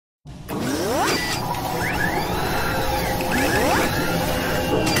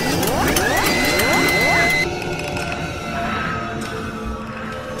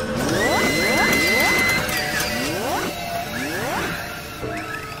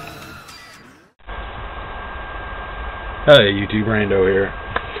Hey YouTube, Rando here.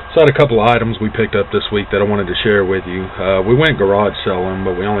 So I had a couple of items we picked up this week that I wanted to share with you. We went garage selling,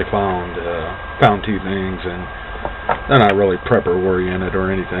 but we only found two things, and they're not really prepper oriented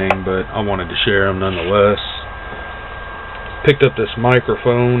or anything, but I wanted to share them nonetheless. Picked up this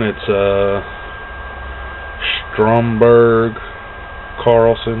microphone. It's Stromberg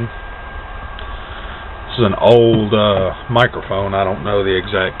Carlson. This is an old microphone. I don't know the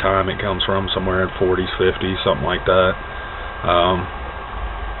exact time it comes from, somewhere in 40s, 50s, something like that.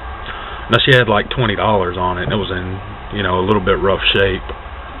 Now she had like $20 on it, and it was in, a little bit rough shape.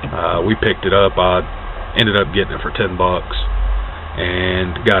 We picked it up. I ended up getting it for $10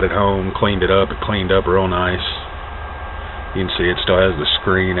 and got it home, cleaned it up. It cleaned up real nice. You can see it still has the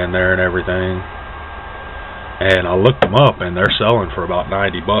screen in there and everything. And I looked them up, and they're selling for about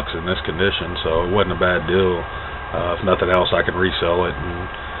 $90 in this condition, so it wasn't a bad deal. If nothing else, I could resell it and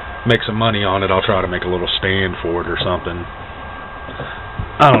make some money on it. I'll try to make a little stand for it or something.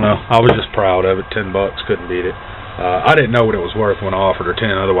 I don't know. I was just proud of it. $10, couldn't beat it. I didn't know what it was worth when I offered her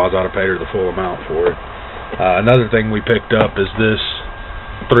 10. Otherwise, I'd have paid her the full amount for it. Another thing we picked up is this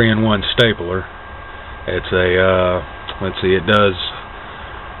 3-in-1 stapler. It's a let's see, it does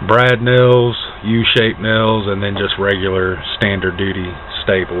brad nails, U-shaped nails, and then just regular standard duty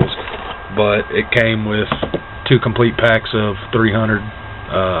staples. But it came with 2 complete packs of 300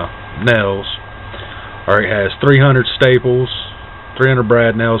 nails. Or it has 300 staples, 300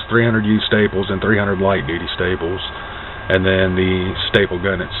 brad nails, 300 U staples, and 300 light duty staples, and then the staple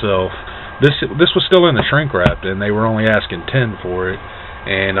gun itself. This was still in the shrink wrap, and they were only asking 10 for it.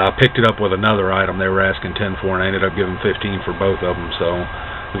 And I picked it up with another item they were asking 10 for, and I ended up giving 15 for both of them. So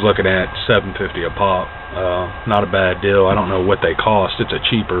I was looking at $7.50 a pop. Not a bad deal. I don't know what they cost. It's a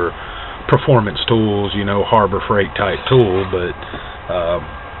cheaper Performance Tools, Harbor Freight type tool, but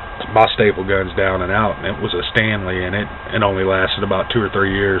my staple gun's down and out, and it was a Stanley, and it only lasted about 2 or 3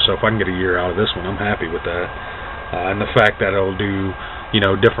 years. So if I can get a year out of this one, I'm happy with that. And the fact that it'll do,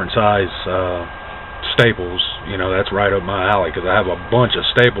 different size staples, that's right up my alley, because I have a bunch of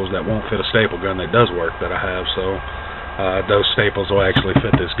staples that won't fit a staple gun that does work that I have. So those staples will actually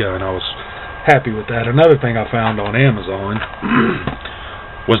fit this gun. I was happy with that. Another thing I found on Amazon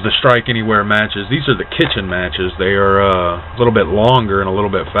was the Strike Anywhere matches. These are the kitchen matches. They are a little bit longer and a little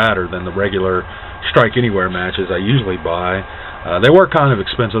bit fatter than the regular Strike Anywhere matches I usually buy. They were kind of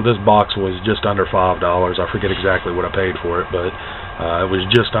expensive. This box was just under $5. I forget exactly what I paid for it, but it was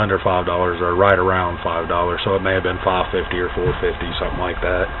just under $5, or right around $5. So it may have been $5.50 or $4.50, something like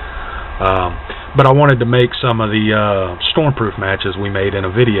that. But I wanted to make some of the Stormproof matches we made in a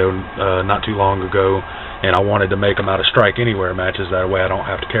video not too long ago, and I wanted to make them out of Strike Anywhere matches. That way I don't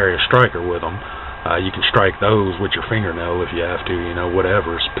have to carry a striker with them. You can strike those with your fingernail if you have to,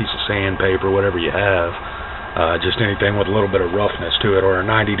 whatever, a piece of sandpaper, whatever you have. Just anything with a little bit of roughness to it, or a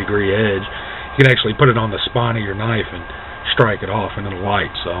 90-degree edge. You can actually put it on the spine of your knife and strike it off into the light.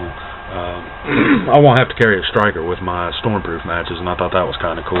 So I won't have to carry a striker with my Stormproof matches, and I thought that was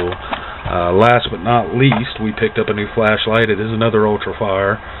kind of cool. Last but not least, we picked up a new flashlight. It is another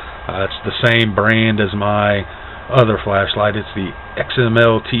Ultrafire. It's the same brand as my other flashlight. It's the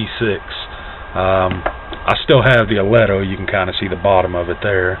XML T6. I still have the Aleto. You can kind of see the bottom of it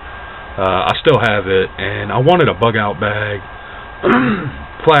there. I still have it, and I wanted a bug-out bag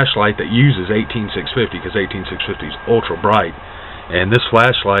flashlight that uses 18650, because 18650 is ultra bright. And this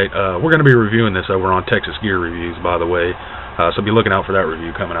flashlight, we're going to be reviewing this over on Texas Gear Reviews, by the way, so be looking out for that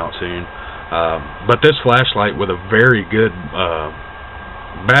review coming out soon. But this flashlight with a very good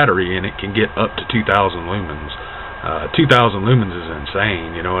battery in it can get up to 2,000 lumens. 2,000 lumens is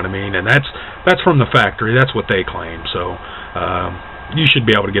insane, you know what I mean? And that's from the factory. That's what they claim. So you should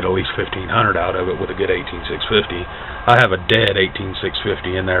be able to get at least 1,500 out of it with a good 18650. I have a dead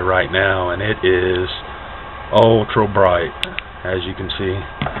 18650 in there right now, and it is ultra bright, as you can see.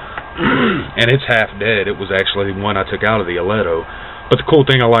 And it's half dead. It was actually one I took out of the Aleto. But the cool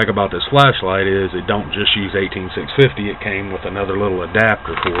thing I like about this flashlight is it don't just use 18650. It came with another little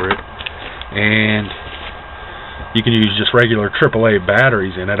adapter for it, and you can use just regular AAA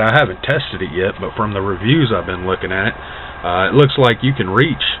batteries in it. I haven't tested it yet, but from the reviews I've been looking at, it looks like you can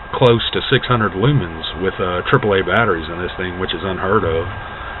reach close to 600 lumens with AAA batteries in this thing, which is unheard of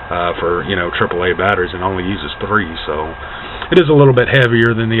for AAA batteries, and only uses 3. So it is a little bit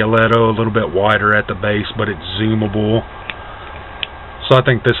heavier than the Aleto, a little bit wider at the base, but it's zoomable. So I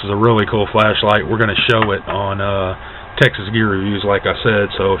think this is a really cool flashlight. We're going to show it on Texas Gear Reviews, like I said.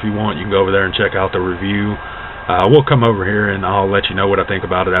 So if you want, you can go over there and check out the review. We'll come over here and I'll let you know what I think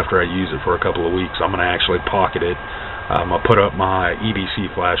about it after I use it for a couple of weeks. I'm going to actually pocket it. I'll put up my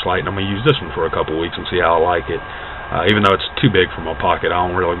EDC flashlight, and I'm going to use this one for a couple of weeks and see how I like it. Even though it's too big for my pocket, I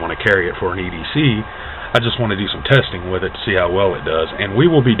don't really want to carry it for an EDC. I just want to do some testing with it to see how well it does. And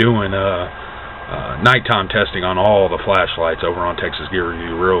we will be doing nighttime testing on all the flashlights over on Texas Gear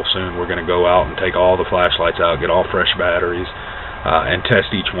Review real soon. We're going to go out and take all the flashlights out, get all fresh batteries, and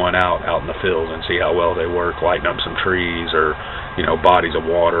test each one out in the field and see how well they work, lighting up some trees or, you know, bodies of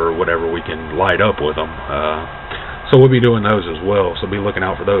water or whatever we can light up with them. So we'll be doing those as well, so be looking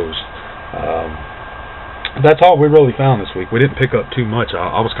out for those. That's all we really found this week. We didn't pick up too much.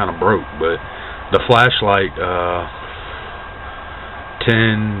 I was kind of broke, but the flashlight,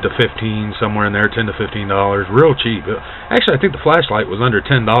 10 to 15, somewhere in there, $10 to $15, real cheap. Actually, I think the flashlight was under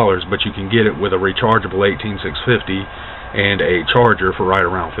 $10, but you can get it with a rechargeable 18650 and a charger for right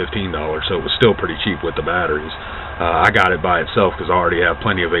around $15, so it was still pretty cheap with the batteries. I got it by itself because I already have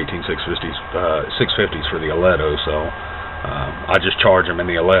plenty of 650s for the Aledo, so I just charge them in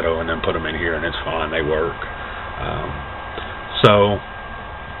the Aledo and then put them in here, and it's fine. They work. So,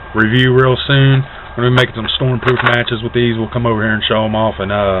 review real soon. We're going to be making some stormproof matches with these. We'll come over here and show them off,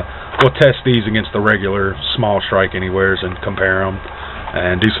 and we'll test these against the regular small strike anywheres and compare them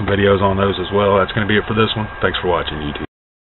and do some videos on those as well. That's going to be it for this one. Thanks for watching, YouTube.